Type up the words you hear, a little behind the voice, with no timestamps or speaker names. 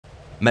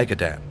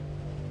Magadan,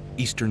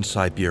 Eastern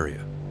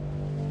Siberia.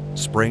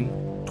 Spring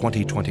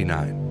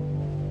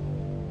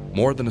 2029.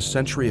 More than a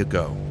century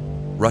ago,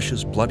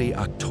 Russia's bloody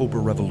October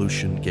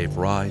Revolution gave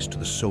rise to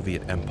the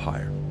Soviet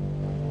Empire.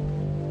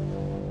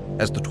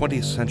 As the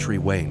 20th century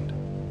waned,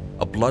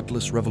 a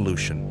bloodless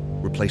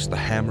revolution replaced the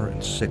hammer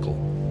and sickle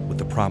with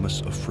the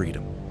promise of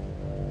freedom.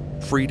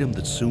 Freedom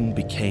that soon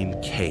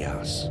became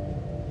chaos.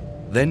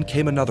 Then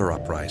came another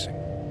uprising,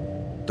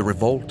 the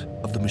revolt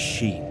of the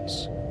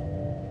machines.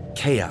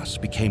 Chaos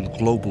became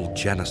global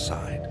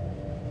genocide.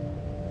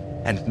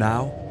 And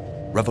now,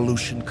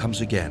 revolution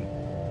comes again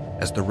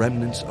as the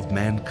remnants of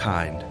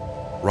mankind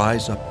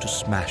rise up to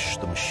smash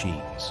the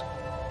machines,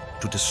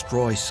 to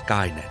destroy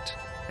SKYNET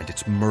and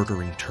its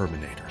murdering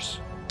Terminators.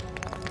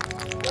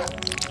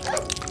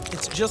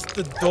 It's just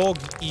the dog,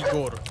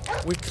 Igor.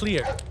 We're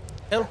clear.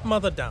 Help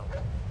Mother down.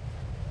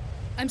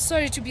 I'm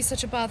sorry to be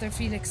such a bother,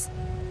 Felix.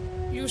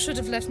 You should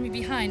have left me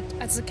behind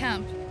at the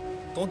camp.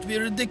 Don't be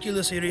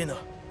ridiculous, Irina.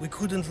 We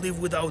couldn't live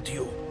without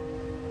you.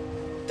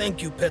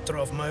 Thank you,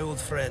 Petrov, my old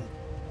friend.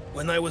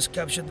 When I was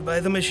captured by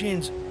the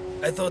machines,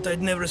 I thought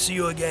I'd never see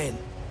you again.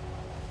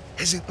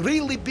 Has it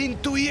really been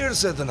 2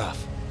 years, Edenov?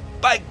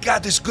 By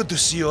God, it's good to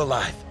see you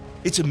alive.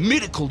 It's a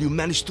miracle you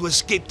managed to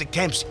escape the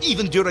camps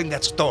even during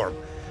that storm.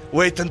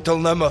 Wait until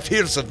Nemov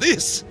hears of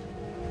this.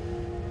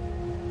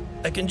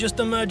 I can just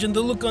imagine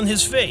the look on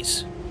his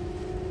face.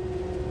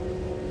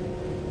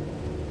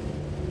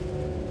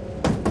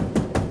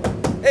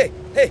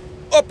 Hey,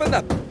 open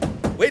up!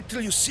 Wait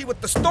till you see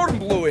what the storm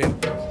blew in.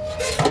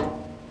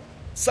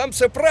 Some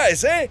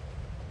surprise, eh?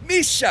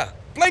 Misha,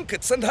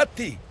 blankets and hot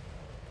tea.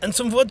 And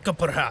some vodka,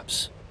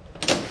 perhaps.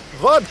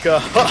 Vodka?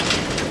 Ha!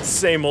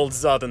 Same old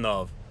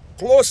Zadanov.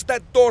 Close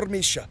that door,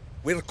 Misha.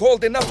 We're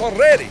cold enough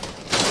already.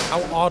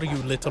 How are you,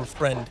 little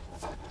friend?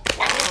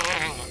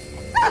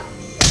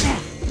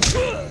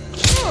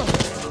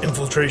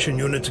 Infiltration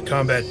unit to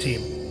combat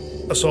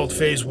team. Assault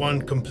phase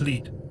 1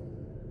 complete.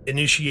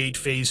 Initiate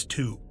phase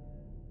 2.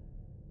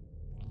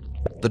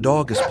 The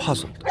dog is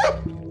puzzled.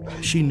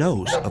 She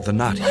knows of the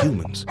not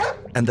humans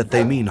and that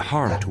they mean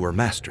harm to her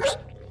masters.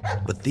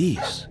 But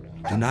these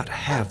do not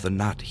have the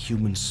not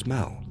human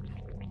smell.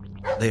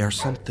 They are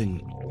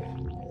something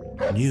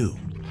new.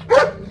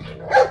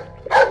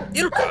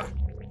 Ilka!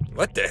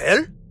 What the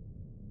hell?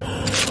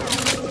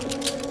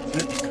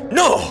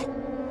 No!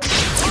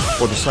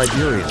 For the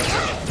Siberians,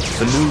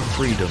 the new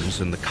freedoms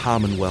in the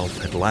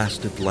Commonwealth had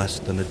lasted less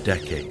than a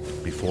decade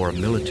before a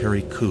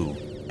military coup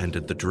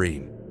ended the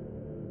dream.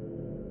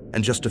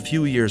 And just a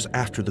few years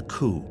after the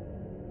coup,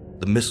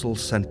 the missile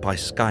sent by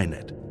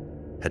SKYNET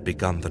had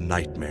begun the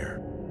nightmare.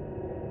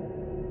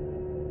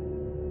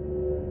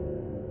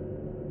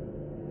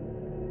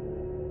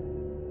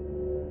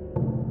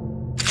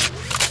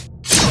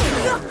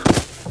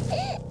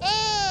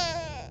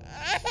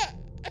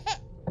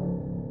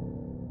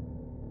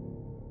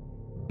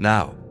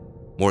 Now,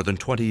 more than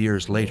 20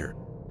 years later,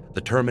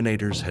 the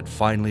Terminators had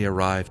finally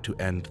arrived to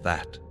end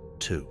that,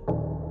 too.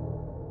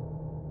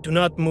 Do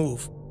not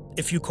move.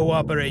 If you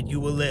cooperate,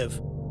 you will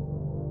live.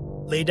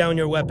 Lay down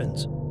your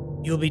weapons.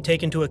 You'll be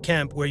taken to a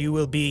camp where you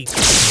will be...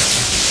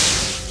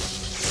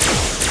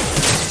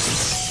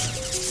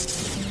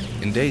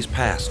 In days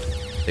past,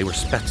 they were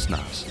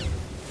Spetsnaz,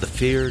 the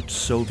feared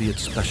Soviet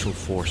special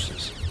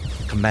forces,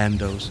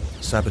 commandos,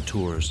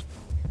 saboteurs,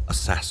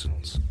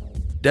 assassins.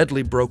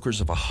 Deadly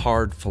brokers of a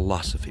hard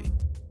philosophy,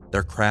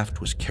 their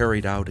craft was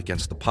carried out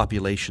against the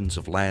populations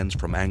of lands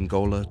from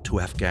Angola to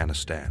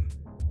Afghanistan.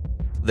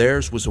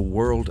 Theirs was a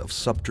world of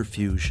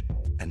subterfuge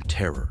and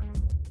terror,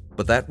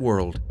 but that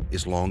world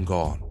is long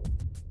gone,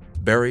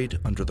 buried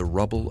under the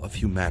rubble of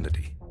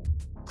humanity,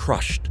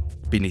 crushed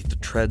beneath the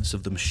treads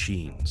of the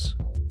machines.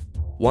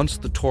 Once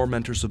the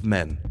tormentors of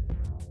men,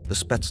 the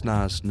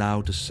Spetsnaz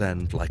now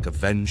descend like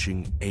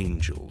avenging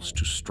angels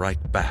to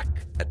strike back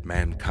at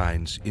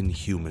mankind's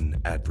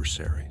inhuman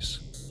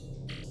adversaries.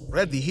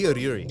 Ready here,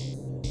 Yuri.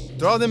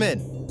 Draw them in.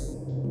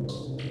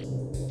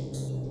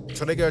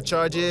 Trigger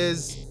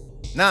charges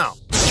now.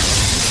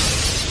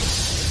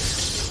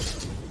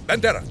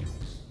 Bandera,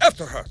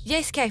 after her.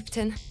 Yes,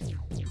 Captain.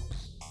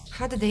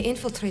 How did they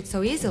infiltrate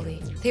so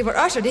easily? They were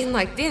ushered in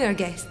like dinner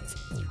guests.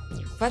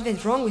 What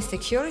went wrong with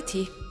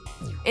security?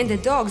 And the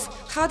dogs,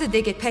 how did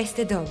they get past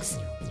the dogs?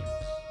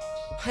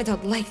 I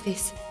don't like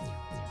this.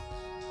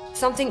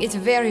 Something is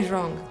very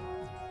wrong.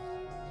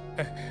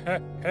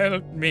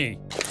 Help me.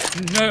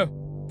 No,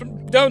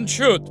 don't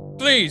shoot,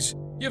 please.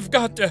 You've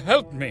got to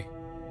help me.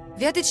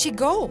 Where did she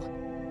go?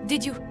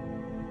 Did you...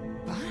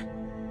 What?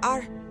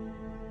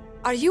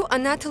 Are you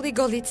Anatoly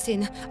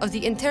Golitsyn of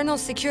the Internal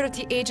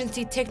Security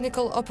Agency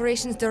Technical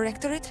Operations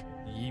Directorate?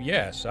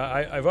 Yes,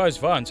 I was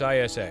once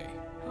ISA.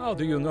 How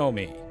do you know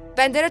me?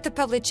 Bandera to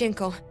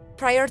Pavlichenko.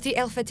 Priority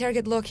Alpha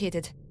target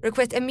located.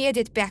 Request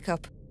immediate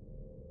backup.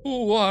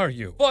 Who are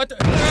you? What?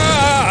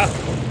 Ah!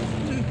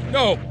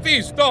 No,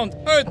 please don't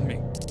hurt me.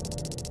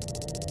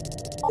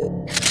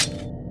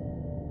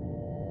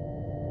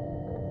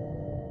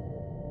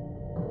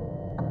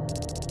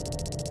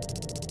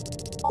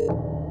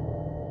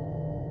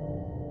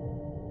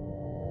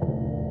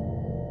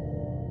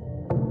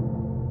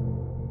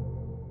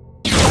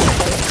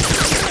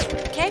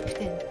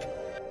 Captain.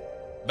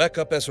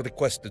 Backup as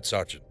requested,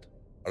 Sergeant.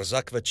 Our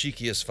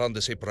Zakvachiki has found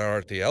us a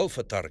priority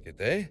Alpha target,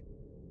 eh?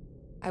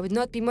 I would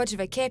not be much of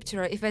a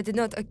capturer if I did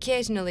not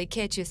occasionally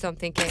catch you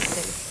something,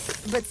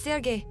 Captain. But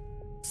Sergei,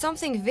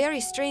 something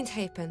very strange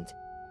happened.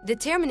 The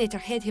Terminator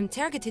had him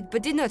targeted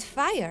but did not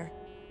fire.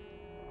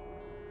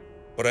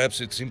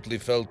 Perhaps it simply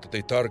felt that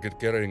a target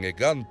carrying a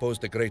gun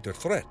posed a greater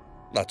threat.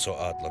 Not so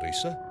odd,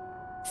 Larissa.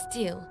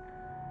 Still.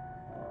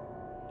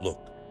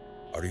 Look,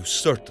 are you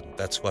certain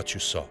that's what you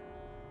saw?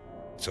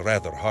 It's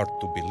rather hard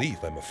to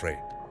believe, I'm afraid.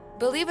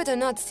 Believe it or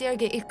not,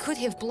 Sergei, it could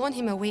have blown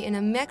him away in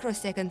a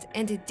microsecond,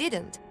 and it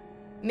didn't.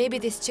 Maybe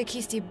this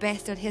Chekisti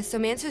bastard has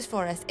some answers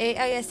for us,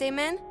 eh, ISA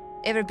man?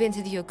 Ever been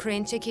to the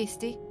Ukraine,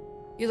 Chekisti?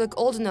 You look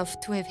old enough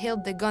to have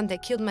held the gun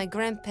that killed my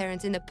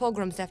grandparents in the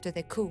pogroms after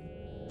the coup.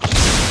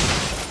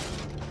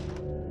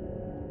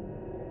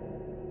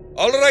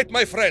 All right,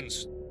 my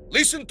friends.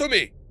 Listen to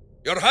me.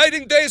 Your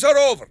hiding days are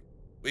over.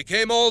 We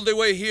came all the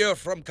way here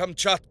from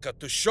Kamchatka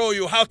to show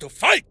you how to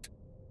fight.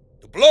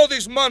 To blow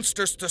these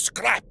monsters to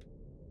scrap.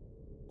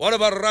 One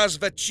of our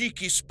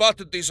Razvachiki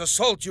spotted these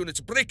assault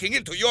units breaking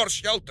into your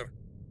shelter.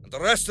 And the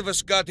rest of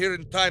us got here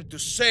in time to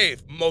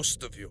save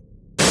most of you.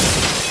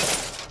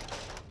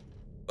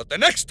 But the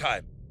next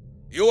time,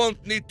 you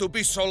won't need to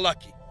be so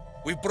lucky.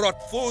 We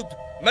brought food,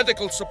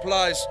 medical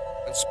supplies,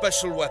 and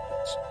special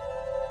weapons.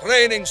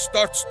 Training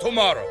starts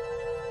tomorrow.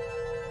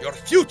 Your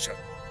future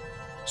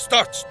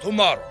starts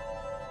tomorrow.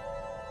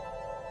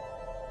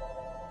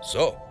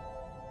 So,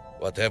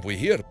 what have we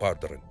here,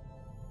 Pardarin?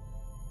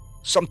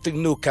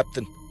 Something new,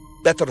 Captain.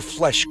 Better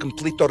flesh,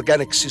 complete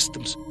organic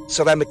systems,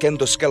 ceramic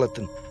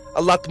endoskeleton.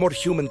 A lot more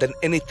human than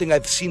anything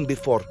I've seen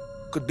before.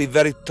 Could be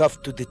very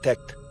tough to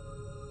detect.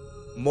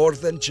 More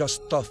than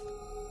just tough.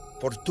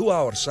 For 2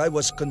 hours I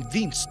was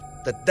convinced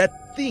that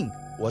that thing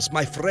was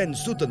my friend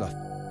Zudanov.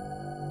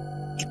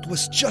 It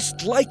was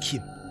just like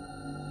him.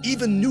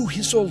 Even knew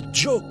his old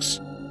jokes.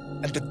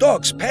 And the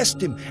dogs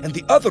passed him and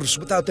the others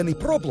without any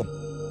problem.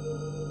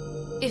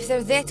 If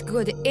they're that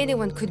good,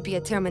 anyone could be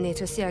a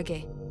Terminator,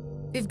 Sergei.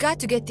 We've got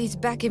to get these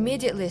back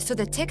immediately so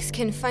the techs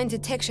can find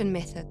detection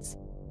methods.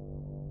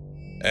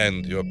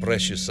 And your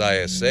precious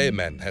ISA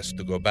man has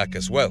to go back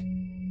as well.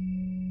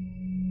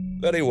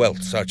 Very well,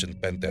 Sergeant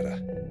Bandera.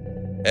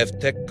 Have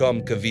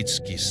TechCom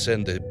Kavitsky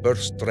send a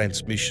burst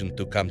transmission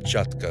to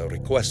Kamchatka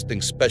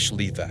requesting special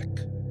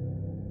evac.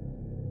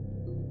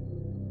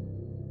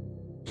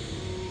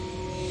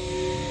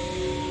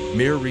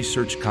 Mir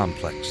Research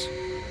Complex,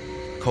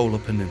 Kola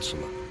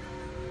Peninsula,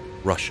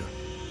 Russia.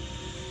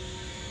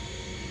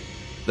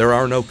 There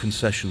are no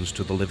concessions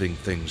to the living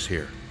things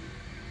here.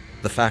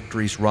 The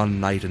factories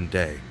run night and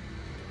day.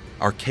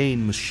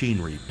 Arcane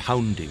machinery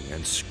pounding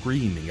and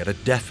screaming at a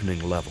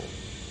deafening level.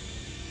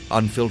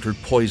 Unfiltered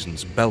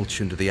poisons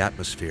belch into the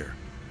atmosphere.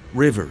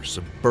 Rivers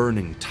of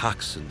burning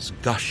toxins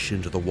gush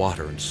into the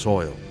water and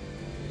soil.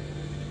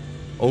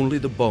 Only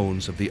the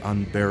bones of the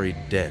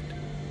unburied dead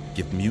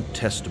give mute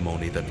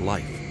testimony that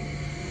life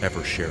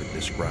ever shared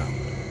this ground.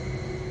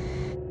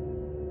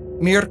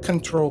 Mir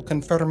Control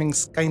confirming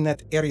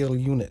SKYNET aerial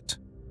unit.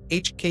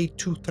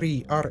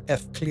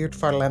 HK-23RF cleared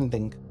for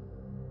landing.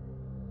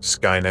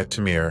 SKYNET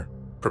to Mir.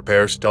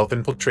 Prepare stealth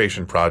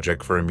infiltration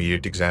project for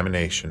immediate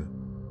examination.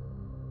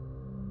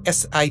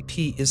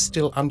 SIP is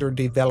still under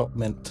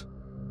development.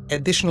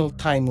 Additional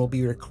time will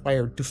be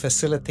required to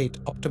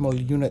facilitate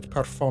optimal unit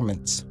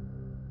performance.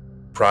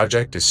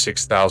 Project is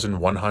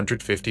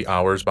 6,150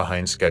 hours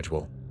behind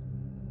schedule.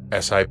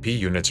 SIP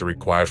units are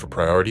required for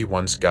Priority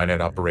 1 SKYNET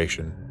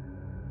operation.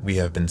 We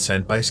have been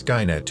sent by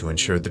SKYNET to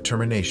ensure the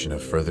termination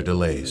of further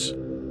delays.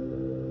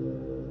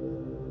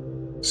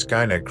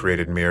 SKYNET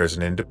created Mir as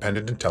an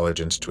independent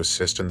intelligence to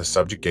assist in the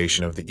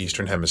subjugation of the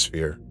Eastern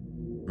Hemisphere.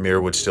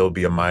 Mir would still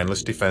be a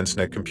mindless defense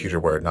net computer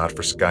were it not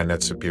for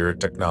SKYNET's superior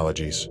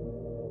technologies.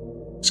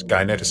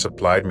 SKYNET has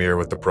supplied Mir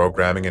with the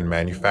programming and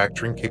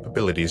manufacturing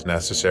capabilities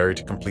necessary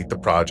to complete the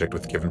project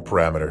with given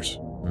parameters.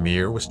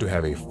 Mir was to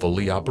have a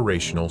fully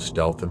operational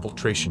stealth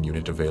infiltration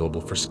unit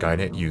available for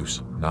SKYNET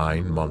use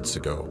 9 months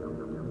ago.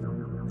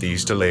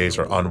 These delays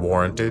are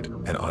unwarranted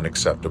and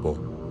unacceptable.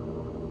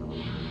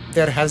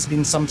 There has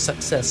been some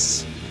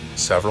success.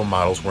 Several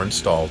models were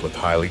installed with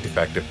highly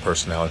defective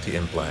personality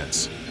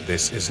implants.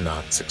 This is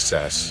not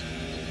success.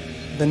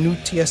 The new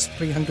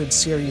TS-300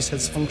 series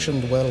has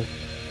functioned well.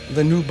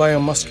 The new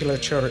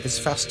biomusculature is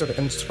faster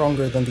and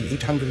stronger than the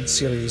 800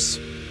 series.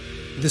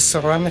 The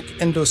ceramic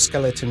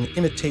endoskeleton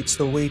imitates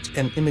the weight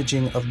and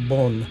imaging of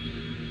bone.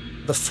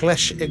 The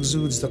flesh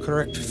exudes the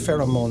correct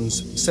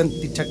pheromones. Scent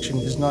detection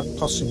is not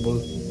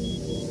possible.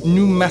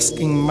 New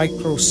masking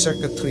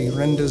microcircuitry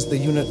renders the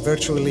unit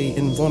virtually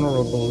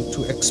invulnerable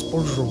to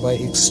exposure by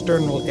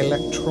external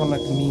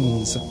electronic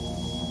means.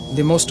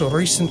 The most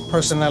recent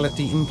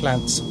personality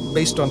implants,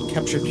 based on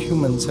captured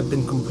humans, have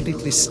been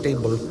completely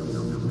stable.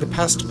 The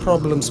past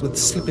problems with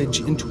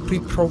slippage into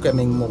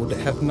pre-programming mode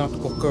have not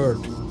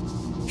occurred.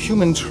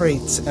 Human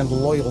traits and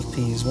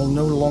loyalties will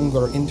no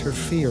longer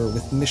interfere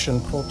with mission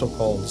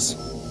protocols.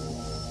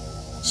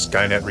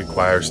 SKYNET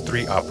requires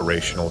 3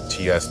 operational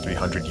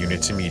TS-300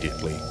 units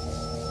immediately,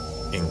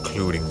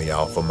 including the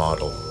Alpha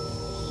model.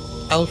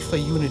 Alpha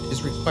unit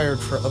is required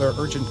for other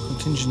urgent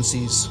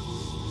contingencies.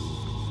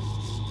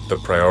 The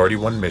Priority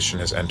 1 mission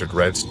has entered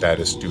red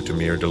status due to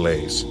mere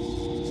delays.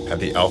 Had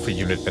the Alpha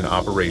unit been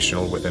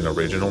operational within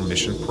original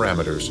mission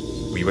parameters,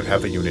 we would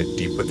have a unit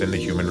deep within the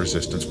human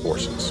resistance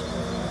forces.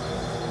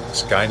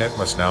 SKYNET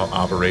must now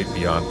operate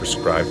beyond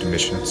prescribed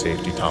mission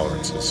safety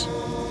tolerances.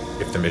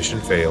 If the mission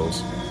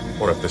fails,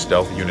 or if the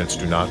stealth units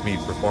do not meet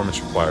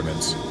performance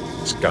requirements,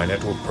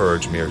 SKYNET will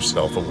purge Mir's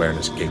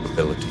self-awareness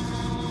capability.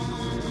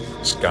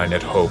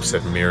 SKYNET hopes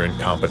that Mir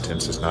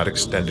incompetence is not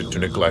extended to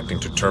neglecting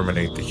to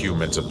terminate the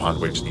humans upon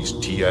which these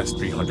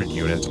TS-300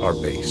 units are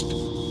based.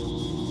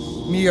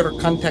 Mir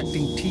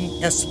contacting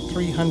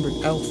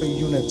TS-300 Alpha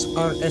units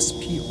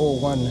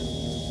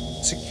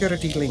RSP-01.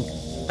 Security link,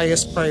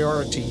 highest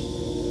priority.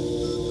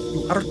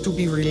 You are to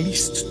be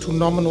released to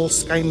nominal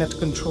SKYNET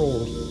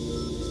control.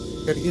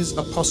 There is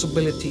a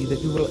possibility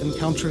that you will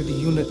encounter the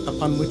unit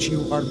upon which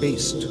you are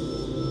based.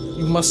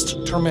 You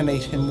must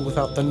terminate him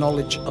without the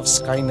knowledge of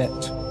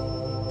SKYNET.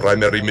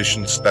 Primary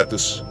mission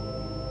status?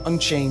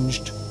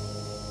 Unchanged.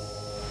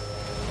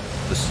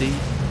 The Sea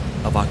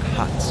of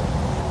Akhatsk.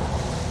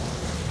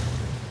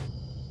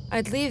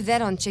 I'd leave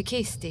that on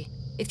Chekisti.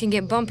 It can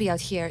get bumpy out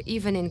here,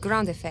 even in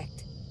ground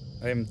effect.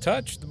 I am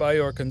touched by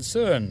your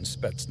concern,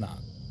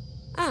 Spetsnaz.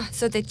 Ah,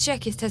 so the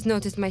Chekist has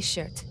noticed my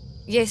shirt.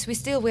 Yes, we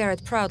still wear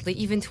it proudly,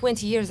 even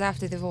 20 years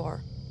after the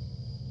war.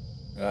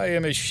 I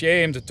am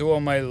ashamed to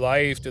owe my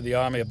life to the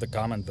army of the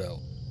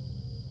Commonwealth.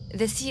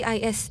 The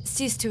CIS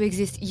ceased to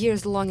exist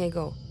years long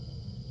ago,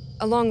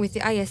 along with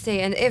the ISA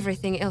and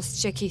everything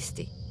else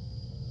Chekisti.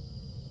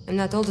 I'm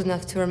not old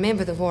enough to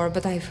remember the war,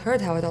 but I've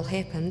heard how it all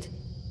happened.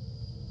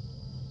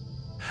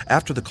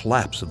 After the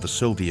collapse of the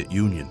Soviet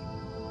Union,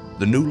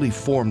 the newly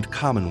formed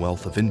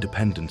Commonwealth of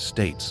Independent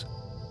States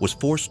was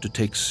forced to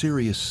take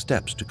serious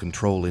steps to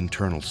control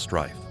internal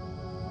strife.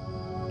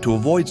 To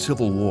avoid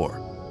civil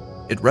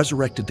war, it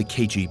resurrected the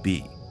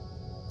KGB,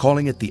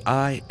 calling it the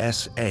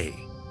ISA,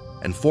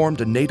 and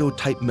formed a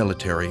NATO-type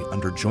military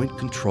under joint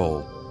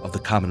control of the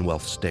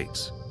Commonwealth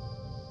states.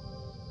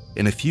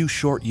 In a few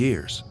short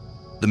years,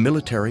 the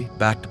military,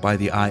 backed by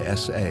the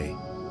ISA,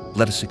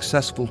 led a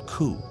successful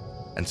coup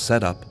and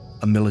set up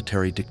a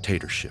military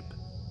dictatorship.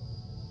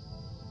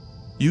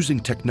 Using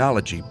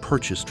technology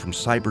purchased from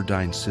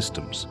Cyberdyne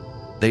Systems,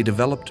 they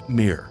developed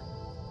Mir,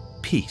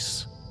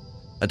 Peace,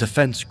 a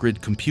defense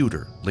grid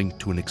computer linked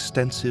to an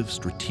extensive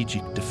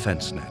strategic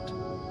defense net.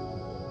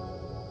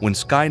 When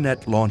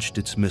SKYNET launched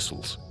its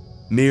missiles,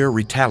 Mir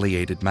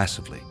retaliated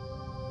massively.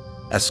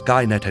 As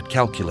SKYNET had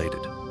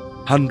calculated,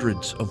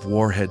 hundreds of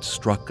warheads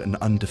struck an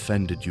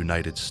undefended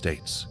United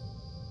States.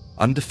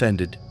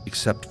 Undefended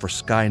except for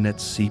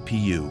SKYNET's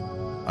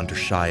CPU under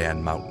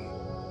Cheyenne Mountain.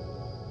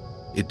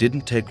 It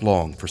didn't take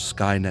long for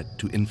SKYNET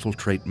to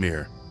infiltrate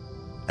Mir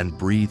and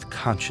breathe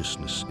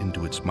consciousness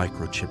into its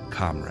microchip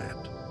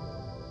comrade.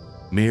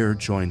 Mir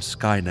joined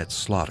SKYNET's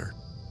slaughter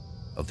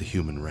of the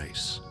human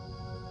race.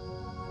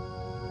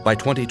 By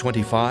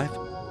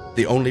 2025,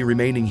 the only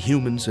remaining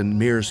humans in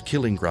Mir's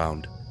killing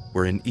ground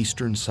were in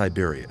eastern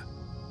Siberia.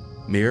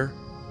 Mir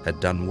had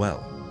done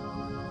well.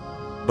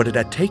 But it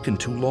had taken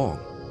too long.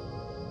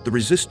 The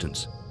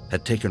resistance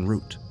had taken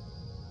root.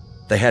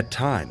 They had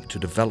time to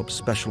develop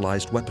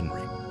specialized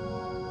weaponry,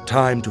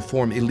 time to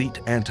form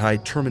elite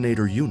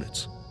anti-Terminator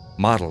units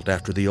modeled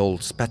after the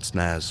old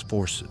Spetsnaz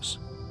forces,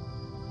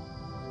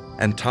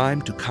 and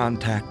time to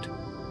contact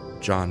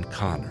John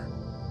Connor.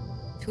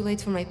 Too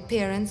late for my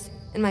parents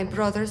and my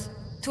brothers.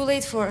 Too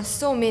late for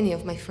so many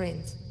of my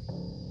friends.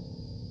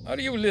 Are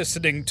you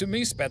listening to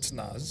me,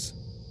 Spetsnaz?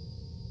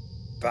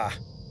 Bah.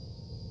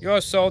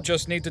 Your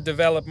soldiers need to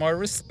develop more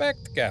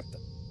respect, Captain.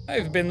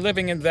 I've been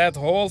living in that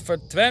hole for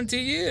 20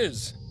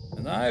 years,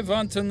 and I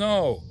want to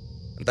know.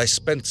 And I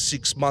spent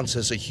 6 months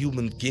as a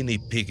human guinea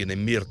pig in a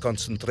Mir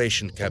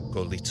concentration camp,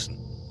 Golitsyn.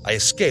 I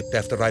escaped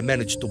after I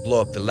managed to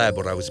blow up the lab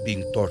where I was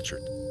being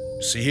tortured.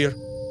 You see here?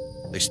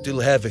 They still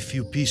have a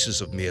few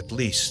pieces of me at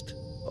least.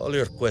 All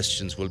your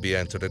questions will be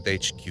answered at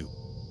HQ.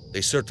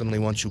 They certainly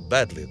want you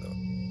badly, though.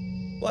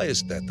 Why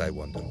is that, I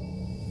wonder?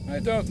 I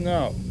don't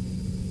know.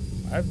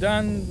 I've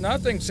done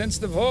nothing since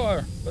the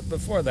war, but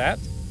before that,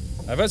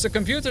 I was a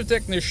computer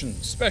technician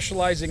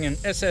specializing in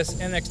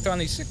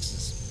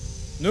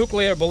SSNX-26s,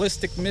 nuclear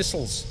ballistic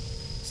missiles,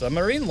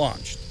 submarine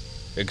launched.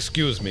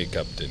 Excuse me,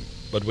 Captain,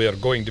 but we are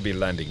going to be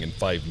landing in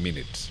 5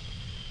 minutes.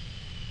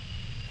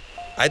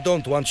 I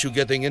don't want you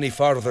getting any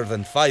farther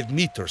than 5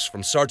 meters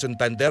from Sergeant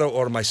Bandera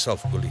or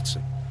myself,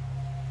 Golitsyn.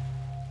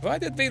 Why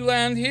did we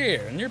land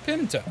here, near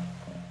Pinta?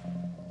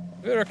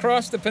 We're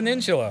across the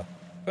peninsula,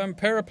 from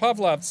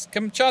Perepavlovsk,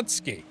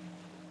 Kamchatsky.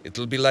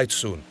 It'll be light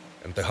soon,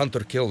 and the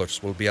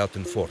hunter-killers will be out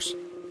in force.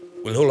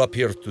 We'll hole up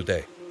here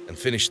today, and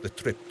finish the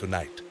trip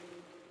tonight.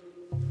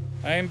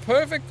 I'm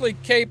perfectly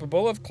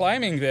capable of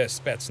climbing this,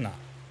 Spetsnaz.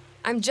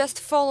 I'm just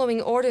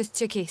following orders,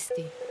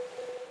 Chekisti.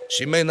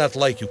 She may not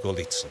like you,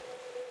 Golitsyn,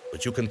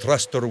 but you can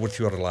trust her with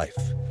your life.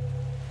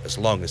 As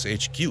long as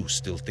HQ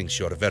still thinks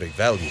you're very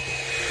valuable.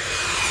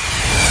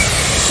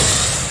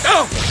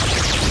 Go!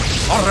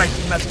 All right,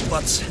 metal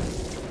butts.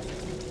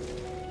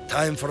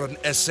 Time for an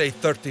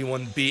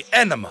SA-31B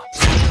enema.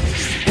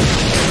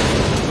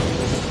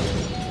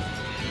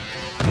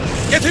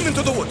 Get him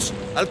into the woods.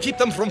 I'll keep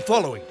them from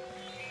following.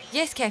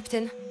 Yes,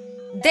 Captain.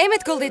 Damn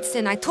it,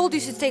 Golitsyn, I told you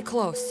to stay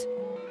close.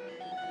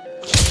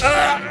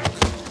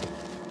 Ah!